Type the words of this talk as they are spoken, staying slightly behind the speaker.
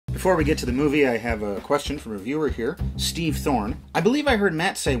Before we get to the movie, I have a question from a viewer here, Steve Thorne. I believe I heard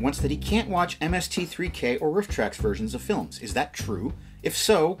Matt say once that he can't watch MST3K or Riff Tracks versions of films. Is that true? If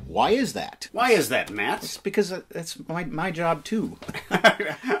so, why is that? Why is that, Matt? It's because that's my job, too.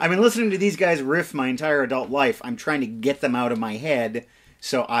 I've been listening to these guys riff my entire adult life. I'm trying to get them out of my head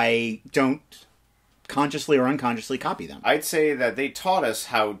so I don't consciously or unconsciously copy them. I'd say that they taught us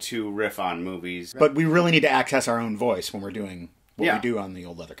how to riff on movies. But we really need to access our own voice when we're doing what we do on the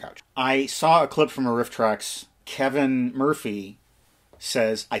old leather couch. I saw a clip from a Riff Tracks. Kevin Murphy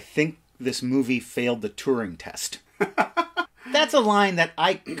says, I think this movie failed the Turing test. That's a line that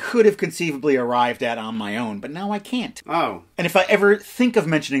I could have conceivably arrived at on my own, but now I can't. Oh. And if I ever think of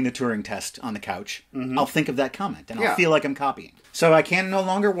mentioning the Turing test on the couch, I'll think of that comment, and I'll feel like I'm copying. So I can no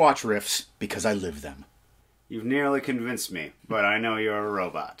longer watch riffs because I live them. You've nearly convinced me, but I know you're a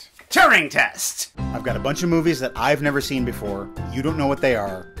robot. Turing test! I've got a bunch of movies that I've never seen before. You don't know what they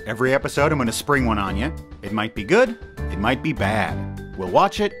are. Every episode I'm going to spring one on you. It might be good, it might be bad. We'll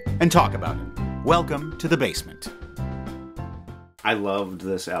watch it and talk about it. Welcome to the basement. I loved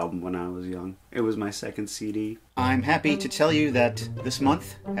this album when I was young. It was my second CD. I'm happy to tell you that this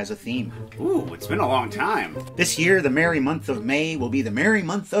month has a theme. Ooh, it's been a long time. This year, the merry month of May will be the merry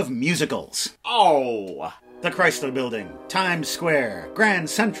month of musicals. Oh! The Chrysler Building, Times Square, Grand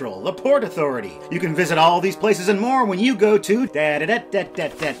Central, the Port Authority. You can visit all these places and more when you go to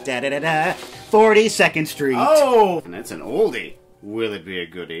 42nd Street. Oh! And it's an oldie. Will it be a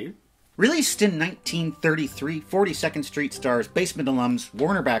goodie? Released in 1933, 42nd Street stars basement alums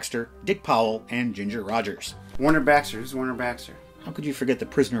Warner Baxter, Dick Powell, and Ginger Rogers. Warner Baxter? Who's Warner Baxter? How could you forget The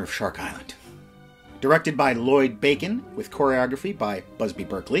Prisoner of Shark Island? Directed by Lloyd Bacon, with choreography by Busby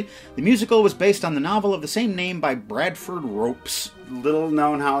Berkeley, the musical was based on the novel of the same name by Bradford Ropes. Little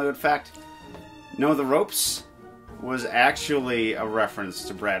known Hollywood fact. No, The Ropes was actually a reference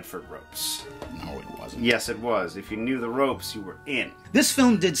to Bradford Ropes. No, it wasn't. Yes, it was. If you knew the ropes, you were in. This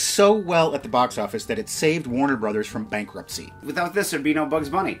film did so well at the box office that it saved Warner Brothers from bankruptcy. Without this, there'd be no Bugs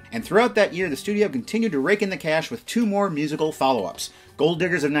Bunny. And throughout that year, the studio continued to rake in the cash with two more musical follow-ups, Gold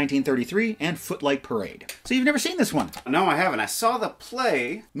Diggers of 1933 and Footlight Parade. So you've never seen this one? No, I haven't. I saw the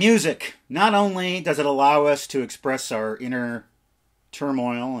play. Music. Not only does it allow us to express our inner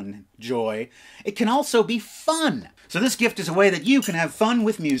turmoil and joy, it can also be fun. So this gift is a way that you can have fun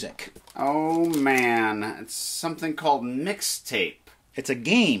with music. Oh man, it's something called mixtape. It's a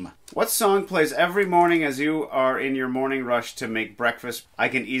game. What song plays every morning as you are in your morning rush to make breakfast? I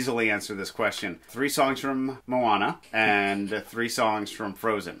can easily answer this question. 3 songs from Moana and 3 songs from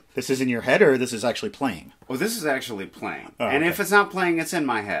Frozen. This is in your head or this is actually playing? Oh, this is actually playing. Oh, and okay. if it's not playing, it's in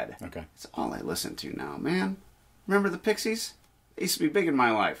my head. Okay. It's all I listen to now, man. Remember the Pixies? They used to be big in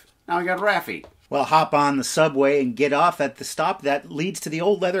my life. Now I got Raffi. Well, hop on the subway and get off at the stop that leads to the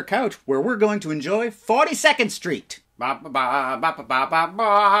old leather couch, where we're going to enjoy 42nd Street. Ba ba ba ba ba ba ba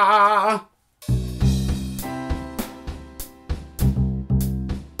ba.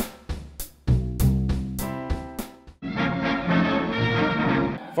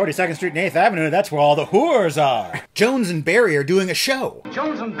 42nd Street and 8th Avenue, that's where all the whores are. Jones and Barry are doing a show.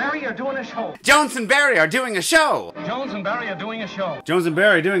 Jones and Barry are doing a show. Jones and Barry are doing a show. Jones and Barry are doing a show. Jones and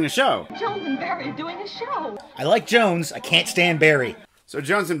Barry doing a show. Jones and Barry are doing a show. I like Jones. I can't stand Barry. So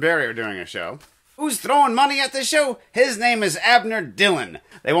Jones and Barry are doing a show. Who's throwing money at the show? His name is Abner Dillon.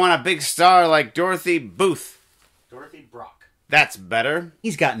 They want a big star like Dorothy Booth. Dorothy Brock. That's better.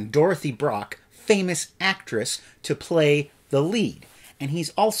 He's gotten Dorothy Brock, famous actress, to play the lead. And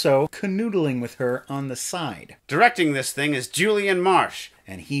he's also canoodling with her on the side. Directing this thing is Julian Marsh.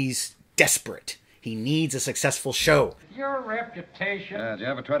 And he's desperate. He needs a successful show. Your reputation. Did you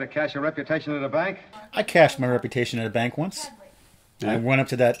ever try to cash your reputation at a bank? I cashed my reputation at a bank once. I went up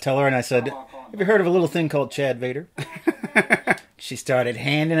to that teller and I said, "Have you heard of a little thing called Chad Vader?" She started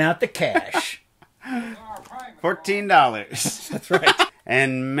handing out the cash. $14. That's right.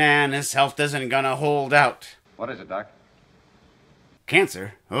 And man, his health isn't gonna hold out. What is it, Doc?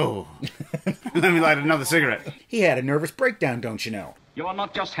 Cancer? Oh. Let me light another cigarette. He had a nervous breakdown, don't you know? You are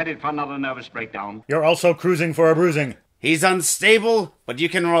not just headed for another nervous breakdown. You're also cruising for a bruising. He's unstable, but you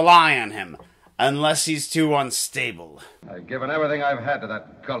can rely on him. Unless he's too unstable. I've given everything I've had to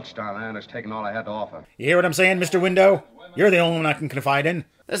that gulch down there, and it's taken all I had to offer. You hear what I'm saying, Mr. Window? You're the only one I can confide in.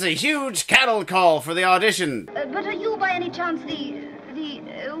 There's a huge cattle call for the audition. But are you by any chance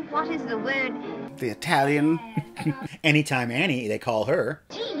what is the word? The Italian. Anytime Annie, they call her.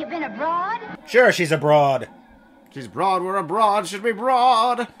 Gee, you been abroad? Sure, she's abroad. She's broad where abroad should be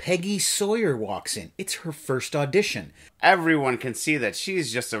broad. Peggy Sawyer walks in. It's her first audition. Everyone can see that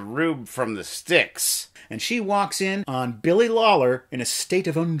she's just a rube from the sticks. and she walks in on Billy Lawler in a state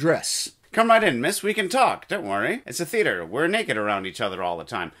of undress. Come right in, miss. We can talk. Don't worry. It's a theater. We're naked around each other all the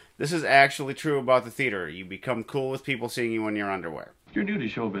time. This is actually true about the theater. You become cool with people seeing you in your underwear. You're new to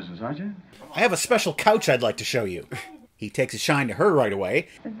show business, aren't you? I have a special couch I'd like to show you. He takes a shine to her right away.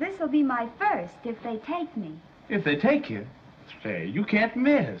 This'll be my first if they take me. If they take you, say, you can't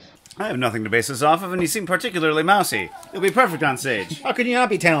miss. I have nothing to base this off of, and you seem particularly mousy. You'll be perfect on stage. How can you not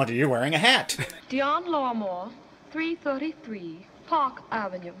be talented? You're wearing a hat. Dionne Lawmore, 333 Park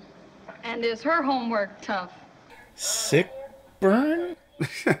Avenue. And is her homework tough? Sick burn?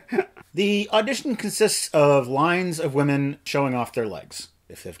 The audition consists of lines of women showing off their legs.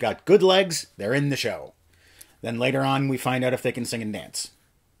 If they've got good legs, they're in the show. Then later on, we find out if they can sing and dance.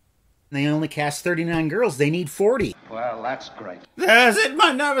 They only cast 39 girls. They need 40. Well, that's great. There's it,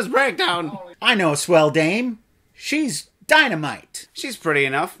 my nervous breakdown. I know a swell dame. She's dynamite. She's pretty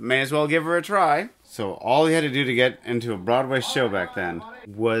enough. May as well give her a try. So all you had to do to get into a Broadway show back then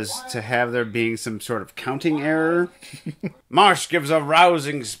was to have there being some sort of counting error. Marsh gives a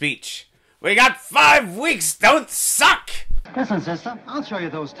rousing speech. We got 5 weeks, don't suck! Listen, sister, I'll show you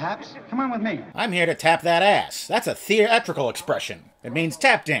those taps. Come on with me. I'm here to tap that ass. That's a theatrical expression. It means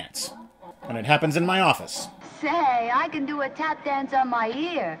tap dance. And it happens in my office. Say, I can do a tap dance on my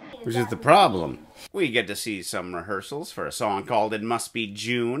ear. Which is the problem. We get to see some rehearsals for a song called It Must Be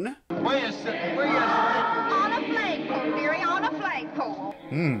June. Where you sitting? Where you sitting? On a flagpole, dearie, on a flagpole.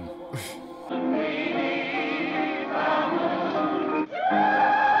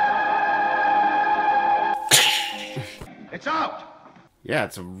 It's out! Yeah,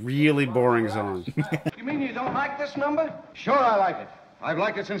 it's a really boring song. You mean you don't like this number? Sure I like it. I've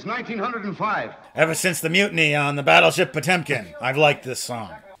liked it since 1905. Ever since the mutiny on the battleship Potemkin, I've liked this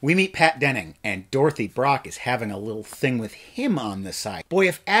song. We meet Pat Denning, and Dorothy Brock is having a little thing with him on the side. Boy,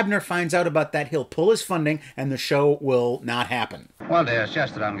 if Abner finds out about that, he'll pull his funding, and the show will not happen. Well, dear, it's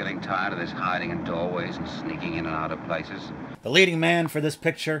just that I'm getting tired of this hiding in doorways and sneaking in and out of places. The leading man for this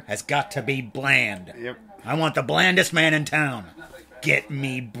picture has got to be bland. Yep. I want the blandest man in town. Get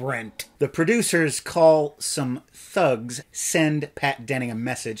me Brent. The producers call some thugs send Pat Denning a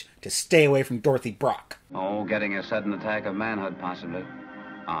message to stay away from Dorothy Brock. Oh, getting a sudden attack of manhood, possibly.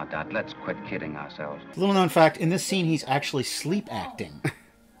 Ah, Dot, let's quit kidding ourselves. Little known fact, in this scene he's actually sleep acting.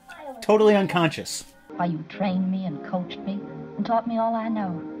 Totally unconscious. Why, you trained me and coached me and taught me all I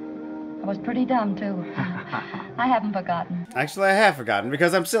know. I was pretty dumb, too. I haven't forgotten. Actually, I have forgotten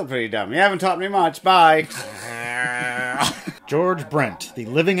because I'm still pretty dumb. You haven't taught me much. Bye. George Brent, the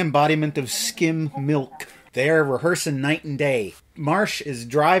living embodiment of skim milk. They're rehearsing night and day. Marsh is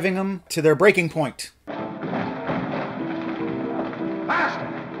driving them to their breaking point.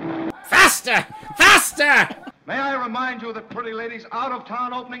 Faster! Faster! May I remind you that Pretty Lady's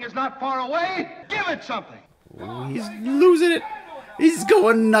out-of-town opening is not far away? Give it something! He's losing it. He's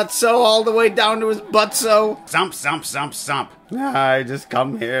going nutso all the way down to his buttso. Sump, sump, sump, sump. I just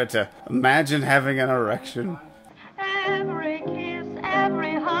come here to imagine having an erection. Every kiss,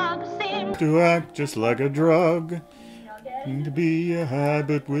 every hug seems To act just like a drug. To be a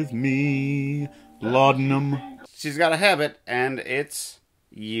habit with me. Laudanum. She's got a habit, and it's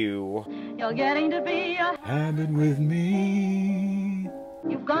you. you're getting to be a Habit with me.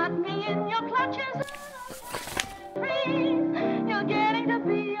 you've got me in your clutches. Free. You're getting to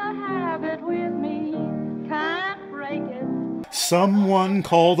be a habit with me. Can't break it. Someone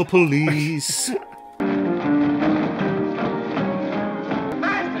call the police.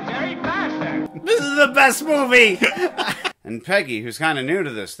 Faster, Jerry, faster! This is the best movie! And Peggy, who's kind of new to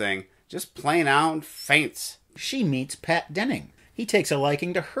this thing, just plain out faints. She meets Pat Denning. He takes a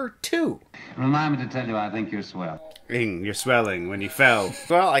liking to her, too. Remind me to tell you I think you're swell. You're swelling when you fell.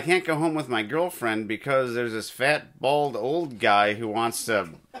 Well, I can't go home with my girlfriend because there's this fat, bald, old guy who wants to,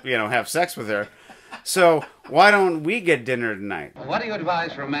 have sex with her. So, why don't we get dinner tonight? What do you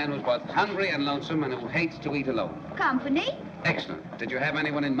advise for a man who's both hungry and lonesome and who hates to eat alone? Company? Excellent. Did you have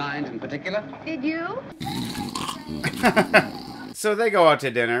anyone in mind in particular? Did you? So they go out to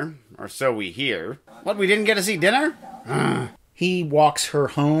dinner, or so we hear. What, we didn't get to see dinner? He walks her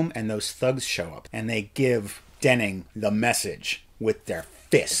home, and those thugs show up, and they give Denning the message with their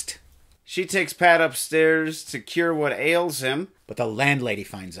fist. She takes Pat upstairs to cure what ails him. But the landlady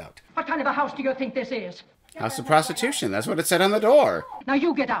finds out. What kind of a house do you think this is? House of prostitution, that's what it said on the door. Now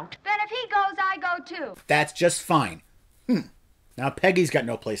you get out. Then if he goes, I go too. That's just fine. Now Peggy's got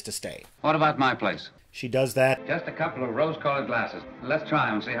no place to stay. What about my place? She does that. Just a couple of rose-colored glasses. Let's try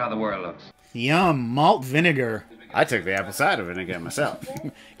them and see how the world looks. Yum, malt vinegar. I took the apple cider vinegar myself.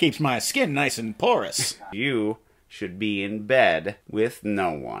 Keeps my skin nice and porous. You should be in bed with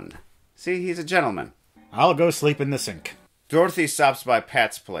no one. See, he's a gentleman. I'll go sleep in the sink. Dorothy stops by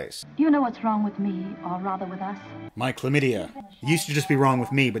Pat's place. Do you know what's wrong with me, or rather with us? My chlamydia. It used to just be wrong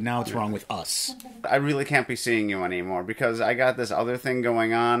with me, but now it's wrong with us. I really can't be seeing you anymore because I got this other thing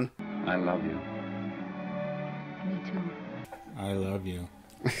going on. I love you. Me too. I love you.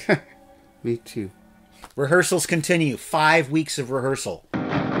 Me too. Rehearsals continue. 5 weeks of rehearsal.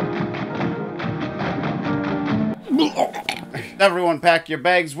 Everyone pack your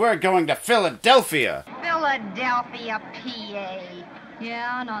bags. We're going to Philadelphia. Philadelphia, PA.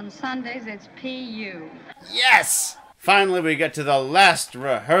 Yeah, and on Sundays it's PU. Yes! Finally, we get to the last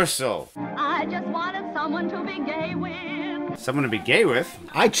rehearsal. I just wanted someone to be gay with. Someone to be gay with?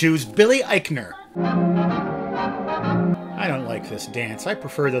 I choose Billy Eichner. I don't like this dance. I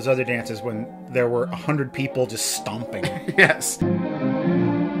prefer those other dances when there were 100 people just stomping. Yes.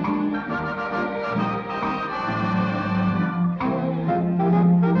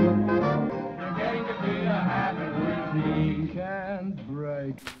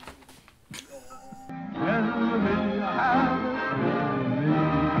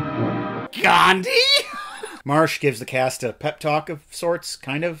 Gandhi? Marsh gives the cast a pep talk of sorts,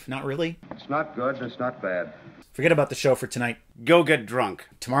 kind of, not really. It's not good and it's not bad. Forget about the show for tonight. Go get drunk.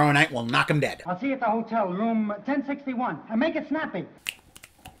 Tomorrow night we'll knock 'em dead. I'll see you at the hotel, room 1061. And make it snappy.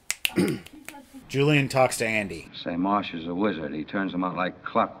 Julian talks to Andy. Say, Marsh is a wizard. He turns them out like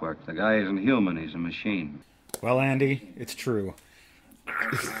clockwork. The guy isn't human, he's a machine. Well, Andy, it's true.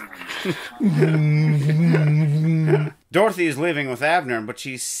 Dorothy is leaving with Abner, but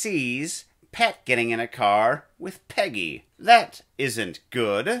she sees Pat getting in a car with Peggy. That isn't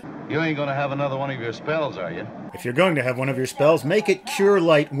good. You ain't gonna have another one of your spells, are you? If you're going to have one of your spells, make it cure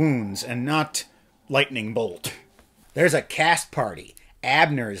light wounds and not lightning bolt. There's a cast party.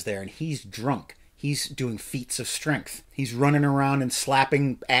 Abner is there and he's drunk. He's doing feats of strength. He's running around and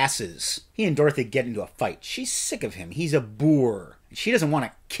slapping asses. He and Dorothy get into a fight. She's sick of him. He's a boor. She doesn't want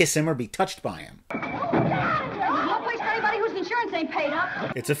to kiss him or be touched by him. No place for anybody whose insurance ain't paid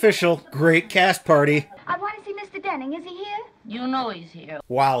up. It's official. Great cast party. I want to see Mr. Denning. Is he here? You know he's here.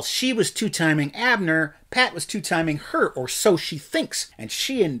 While she was two-timing Abner, Pat was two-timing her, or so she thinks. And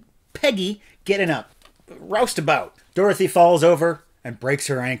she and Peggy get in a roustabout. Dorothy falls over and breaks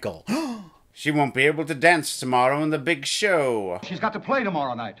her ankle. She won't be able to dance tomorrow in the big show. She's got to play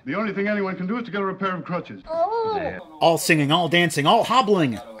tomorrow night. The only thing anyone can do is to get her a pair of crutches. All singing, all dancing, all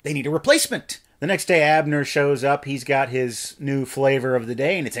hobbling. They need a replacement. The next day, Abner shows up. He's got his new flavor of the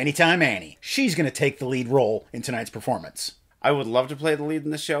day, and it's Anytime Annie. She's going to take the lead role in tonight's performance. I would love to play the lead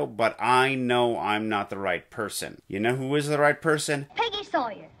in the show, but I know I'm not the right person. You know who is the right person? Peggy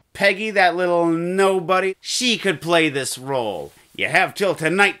Sawyer. Peggy, that little nobody. She could play this role. You have till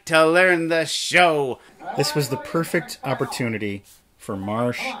tonight to learn the show. This was the perfect opportunity for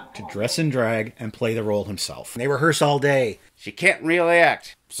Marsh to dress in drag and play the role himself. They rehearse all day. She can't really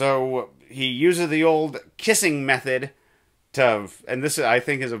act. So he uses the old kissing method to, and this I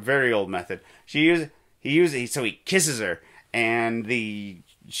think is a very old method. So he kisses her and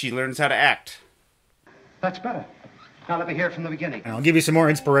she learns how to act. That's better. Now let me hear it from the beginning. And I'll give you some more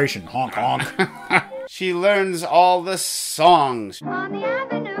inspiration. Honk, honk. She learns all the songs. On the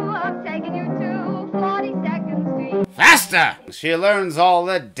avenue of taking you to 42nd Street. Faster! She learns all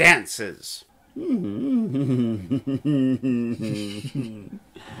the dances.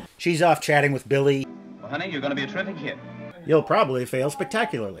 She's off chatting with Billy. Well, honey, you're gonna be a terrific hit. You'll probably fail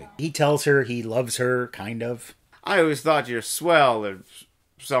spectacularly. He tells her he loves her, kind of. I always thought you're swell, or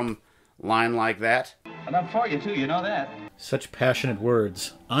some line like that. And I'm for you, too, you know that. Such passionate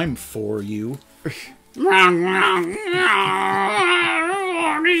words. I'm for you.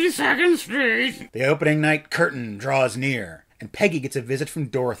 42nd Street. The opening night curtain draws near, and Peggy gets a visit from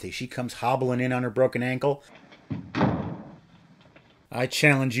Dorothy. She comes hobbling in on her broken ankle. I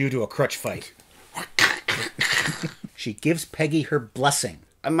challenge you to a crutch fight. She gives Peggy her blessing.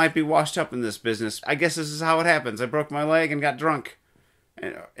 I might be washed up in this business. I guess this is how it happens. I broke my leg and got drunk.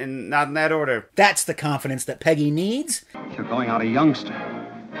 And not in that order. That's the confidence that Peggy needs. You're going out a youngster,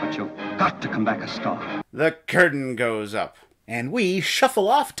 but you've got to come back a star. The curtain goes up. And we shuffle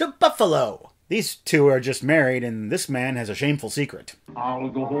off to Buffalo. These two are just married, and this man has a shameful secret. I'll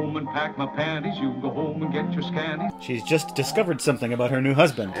go home and pack my panties. You go home and get your scanties. She's just discovered something about her new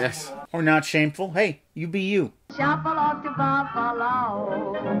husband. Yes. Or not shameful. Hey, you be you. Shuffle off to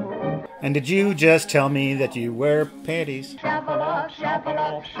Buffalo. And did you just tell me that you wear panties? Shuffle off, shuffle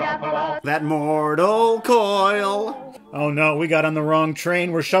off, shuffle off. That mortal coil. Oh no, we got on the wrong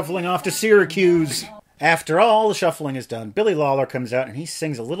train. We're shuffling off to Syracuse. After all the shuffling is done, Billy Lawler comes out and he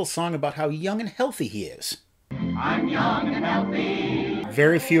sings a little song about how young and healthy he is. I'm young and healthy.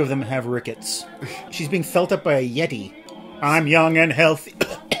 Very few of them have rickets. She's being felt up by a yeti. I'm young and healthy.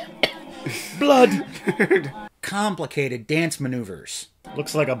 Blood. Complicated dance maneuvers.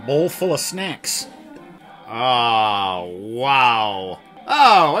 Looks like a bowl full of snacks. Oh, wow.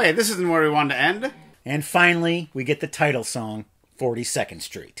 Oh, wait, this isn't where we wanted to end. And finally, we get the title song, 42nd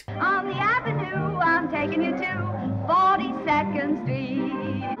Street. On the avenue, I'm taking you to 42nd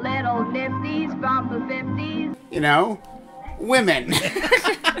Street. Little nifties from the 50s. You know, women.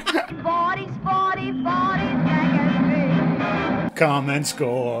 40s, 42nd Street. Come and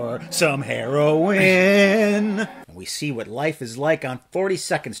score some heroin. We see what life is like on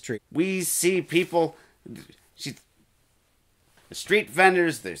 42nd Street. We see people... The street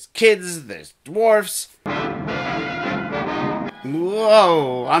vendors, there's kids, there's dwarfs.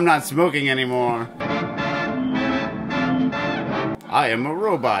 Whoa, I'm not smoking anymore. I am a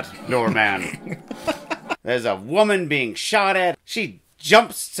robot doorman. There's a woman being shot at. She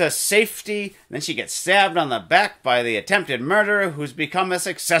jumps to safety, then she gets stabbed on the back by the attempted murderer who's become a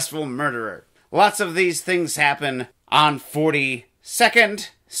successful murderer. Lots of these things happen on 42nd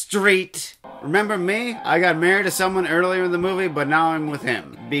Street. Remember me? I got married to someone earlier in the movie, but now I'm with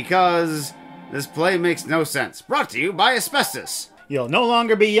him. Because this play makes no sense. Brought to you by Asbestos. You'll no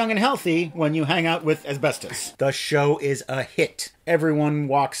longer be young and healthy when you hang out with asbestos. The show is a hit. Everyone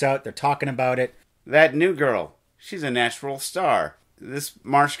walks out, they're talking about it. That new girl, she's a natural star. This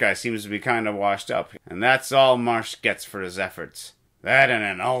Marsh guy seems to be kind of washed up. And that's all Marsh gets for his efforts. That and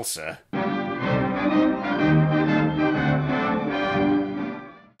an ulcer.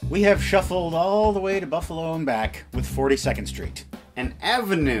 We have shuffled all the way to Buffalo and back with 42nd Street. An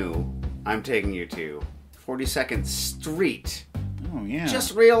avenue I'm taking you to. 42nd Street. Oh, yeah.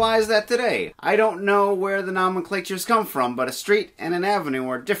 Just realized that today. I don't know where the nomenclatures come from, but a street and an avenue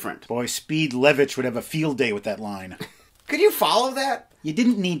are different. Boy, Speed Levitch would have a field day with that line. Could you follow that? You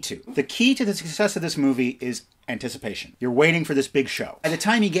didn't need to. The key to the success of this movie is anticipation. You're waiting for this big show. By the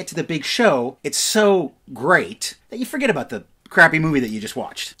time you get to the big show, it's so great that you forget about the crappy movie that you just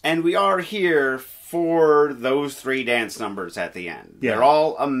watched. And we are here for those 3 dance numbers at the end. Yeah. They're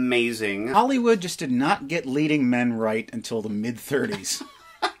all amazing. Hollywood just did not get leading men right until the mid-30s.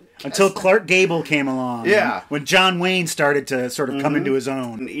 Until Clark Gable came along. Yeah. When John Wayne started to sort of come into his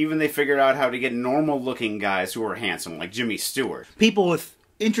own. And even they figured out how to get normal-looking guys who were handsome, like Jimmy Stewart. People with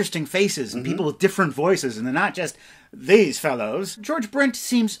interesting faces and people with different voices, and they're not just these fellows. George Brent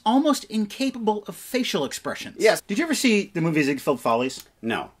seems almost incapable of facial expressions. Yes. Did you ever see the movie Ziegfeld Follies?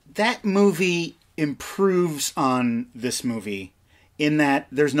 No. That movie improves on this movie in that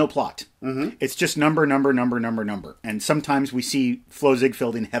there's no plot. Mm-hmm. It's just number. And sometimes we see Flo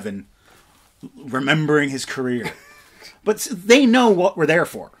Ziegfeld in heaven remembering his career. But they know what we're there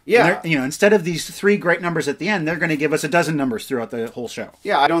for. Yeah. You know, instead of these 3 great numbers at the end, they're going to give us a dozen numbers throughout the whole show.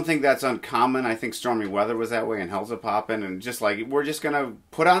 Yeah, I don't think that's uncommon. I think Stormy Weather was that way and Hell's a Poppin'. And just like, we're just going to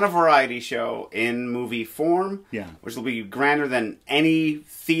put on a variety show in movie form. Yeah. Which will be grander than any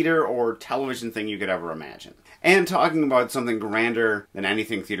theater or television thing you could ever imagine. And talking about something grander than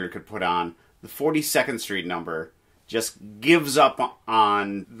anything theater could put on, the 42nd Street number just gives up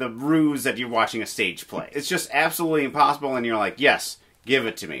on the ruse that you're watching a stage play. It's just absolutely impossible, and you're like, yes, give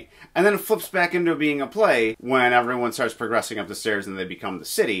it to me. And then it flips back into being a play when everyone starts progressing up the stairs and they become the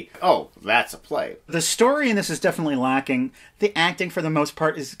city. Oh, that's a play. The story in this is definitely lacking. The acting, for the most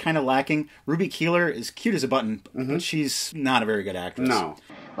part, is kind of lacking. Ruby Keeler is cute as a button, but she's not a very good actress. No.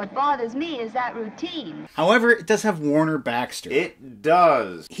 What bothers me is that routine. However, it does have Warner Baxter. It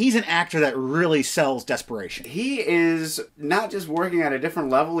does. He's an actor that really sells desperation. He is not just working at a different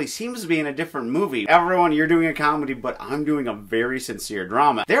level, he seems to be in a different movie. Everyone, you're doing a comedy, but I'm doing a very sincere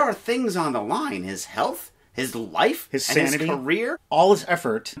drama. There are things on the line. His health, his life, his sanity, his career. All his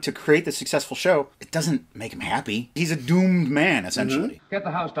effort to create the successful show, it doesn't make him happy. He's a doomed man, essentially. Get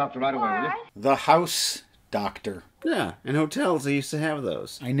the house doctor right away, will you? The house doctor. Yeah, in hotels they used to have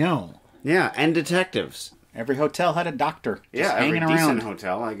those. I know. Yeah, and detectives. Every hotel had a doctor just hanging every around. Decent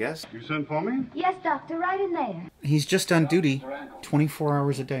hotel, I guess. You sent for me? Yes, doctor, right in there. He's just on duty 24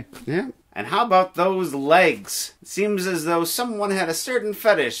 hours a day. Yeah. And how about those legs? It seems as though someone had a certain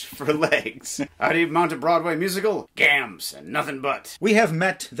fetish for legs. How do you mount a Broadway musical? Gams and nothing but. We have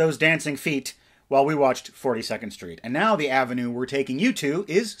met those dancing feet while we watched 42nd Street. And now the avenue we're taking you to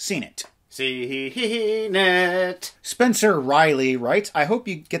is Seen It. Seen It. Spencer Riley writes, I hope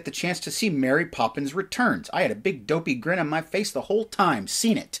you get the chance to see Mary Poppins Returns. I had a big dopey grin on my face the whole time.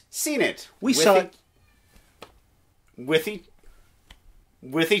 Seen it. Seen it. We saw it. With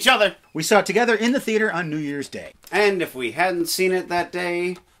each other. We saw it together in the theater on New Year's Day. And if we hadn't seen it that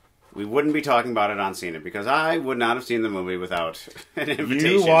day, we wouldn't be talking about it on Seen It, because I would not have seen the movie without an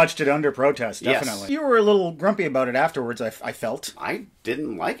invitation. You watched it under protest, definitely. Yes. You were a little grumpy about it afterwards, I felt. I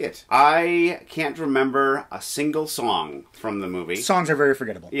didn't like it. I can't remember a single song from the movie. Songs are very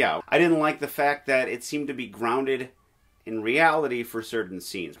forgettable. Yeah. I didn't like the fact that it seemed to be grounded in reality for certain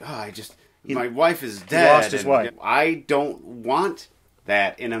scenes. My wife is dead. He lost his wife. I don't want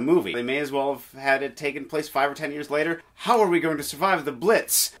that in a movie. They may as well have had it taken place 5 or 10 years later. How are we going to survive the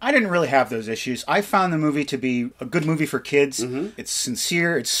Blitz? I didn't really have those issues. I found the movie to be a good movie for kids. Mm-hmm. It's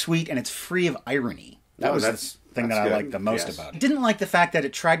sincere, it's sweet, and it's free of irony. That was the thing that I liked the most about it. I didn't like the fact that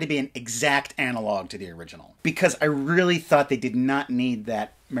it tried to be an exact analog to the original, because I really thought they did not need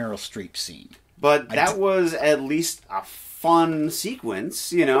that Meryl Streep scene. But that was at least a fun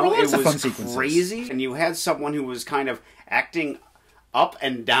sequence, you know? It was crazy, and you had someone who was kind of acting up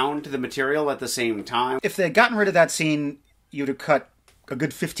and down to the material at the same time. If they had gotten rid of that scene, you'd have cut a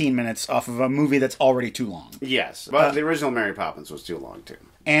good 15 minutes off of a movie that's already too long. Yes, but the original Mary Poppins was too long, too.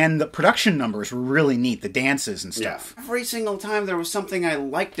 And the production numbers were really neat, the dances and stuff. Yeah. Every single time there was something I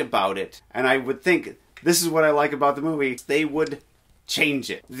liked about it, and I would think, this is what I like about the movie, they would change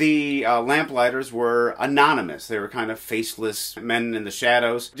it. The lamplighters were anonymous. They were kind of faceless men in the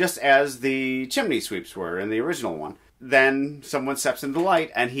shadows, just as the chimney sweeps were in the original one. Then someone steps into the light,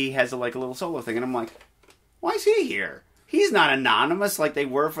 and he has a little solo thing, and I'm like, why is he here? He's not anonymous like they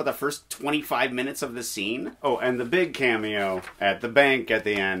were for the first 25 minutes of the scene. Oh, and the big cameo at the bank at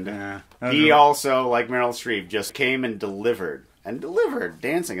the end. He also, like Meryl Streep, just came and delivered. And delivered,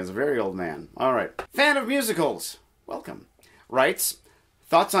 dancing as a very old man. All right. Fan of musicals. Welcome. Writes,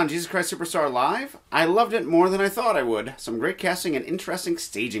 thoughts on Jesus Christ Superstar Live? I loved it more than I thought I would. Some great casting and interesting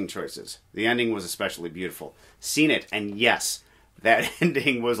staging choices. The ending was especially beautiful. Seen it, and yes, that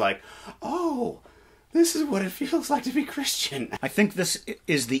ending was like, oh, this is what it feels like to be Christian. I think this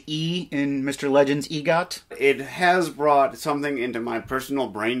is the E in Mr. Legend's EGOT. It has brought something into my personal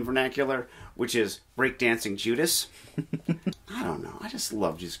brain vernacular, which is breakdancing Judas. I don't know. I just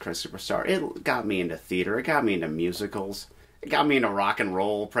love Jesus Christ Superstar. It got me into theater. It got me into musicals. It got me into rock and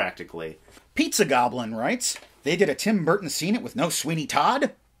roll, practically. Pizza Goblin writes, they did a Tim Burton Seen It with no Sweeney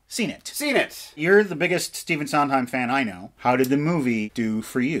Todd? Seen it. Seen it. You're the biggest Stephen Sondheim fan I know. How did the movie do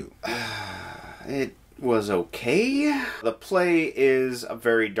for you? It was okay. The play is a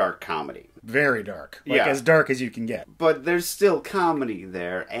very dark comedy. Very dark. As dark as you can get. But there's still comedy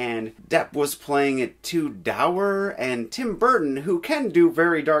there, and Depp was playing it too dour, and Tim Burton, who can do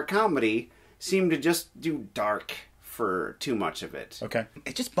very dark comedy, seemed to just do dark for too much of it. Okay.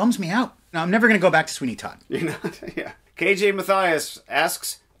 It just bums me out. Now, I'm never going to go back to Sweeney Todd. You're not? Yeah. KJ Matthias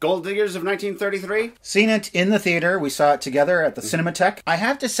asks, Gold Diggers of 1933? Seen it in the theater. We saw it together at the Cinematheque. I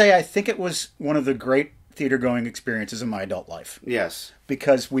have to say, I think it was one of the great theater-going experiences of my adult life. Yes.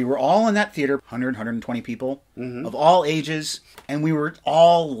 Because we were all in that theater, 100, 120 people, of all ages, and we were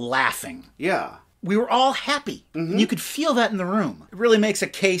all laughing. Yeah. We were all happy. Mm-hmm. You could feel that in the room. It really makes a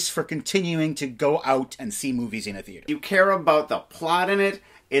case for continuing to go out and see movies in a theater. You care about the plot in it.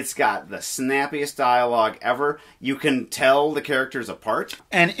 It's got the snappiest dialogue ever. You can tell the characters apart.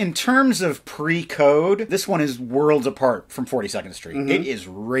 And in terms of pre-code, this one is worlds apart from 42nd Street. Mm-hmm. It is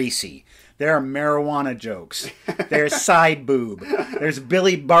racy. There are marijuana jokes. There's side boob. There's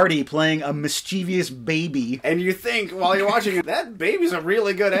Billy Barty playing a mischievous baby. And you think, while you're watching it, that baby's a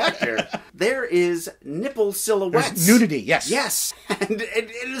really good actor. There is nipple silhouettes. There's nudity, yes. Yes. And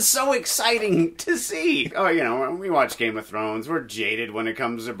it is so exciting to see. Oh, you know, when we watch Game of Thrones, we're jaded when it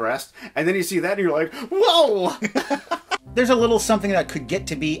comes to breast. And then you see that and you're like, whoa! There's a little something that could get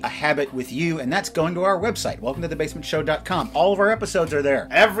to be a habit with you, and that's going to our website, welcometothebasementshow.com. All of our episodes are there.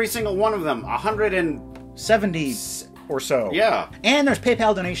 Every single one of them, 170 or so. Yeah. And there's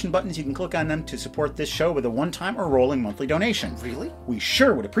PayPal donation buttons. You can click on them to support this show with a one-time or rolling monthly donation. Really? We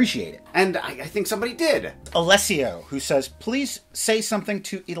sure would appreciate it. And I think somebody did. Alessio, who says, please say something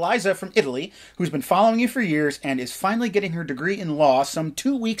to Eliza from Italy, who's been following you for years and is finally getting her degree in law some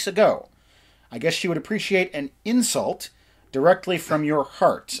 2 weeks ago. I guess she would appreciate an insult directly from your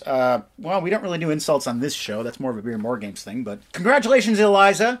heart. Well, we don't really do insults on this show. That's more of a Beer and More Games thing, but congratulations,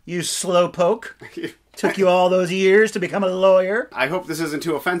 Eliza, you slowpoke. Took you all those years to become a lawyer. I hope this isn't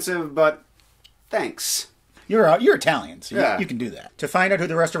too offensive, but thanks. You're Italian, so you can do that. To find out who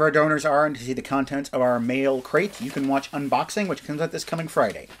the rest of our donors are and to see the contents of our mail crate, you can watch Unboxing, which comes out this coming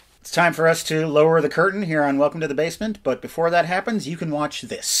Friday. It's time for us to lower the curtain here on Welcome to the Basement, but before that happens, you can watch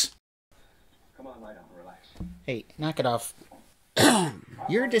this. Come on, lie down, relax. Hey, knock it off.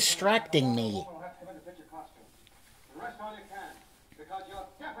 You're distracting me. We'll have to come in to fit your costume. The rest all you can, because you're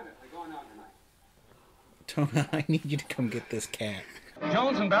definitely going out tonight. Tona, I need you to come get this cat.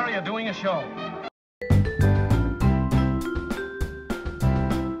 Jones and Barry are doing a show.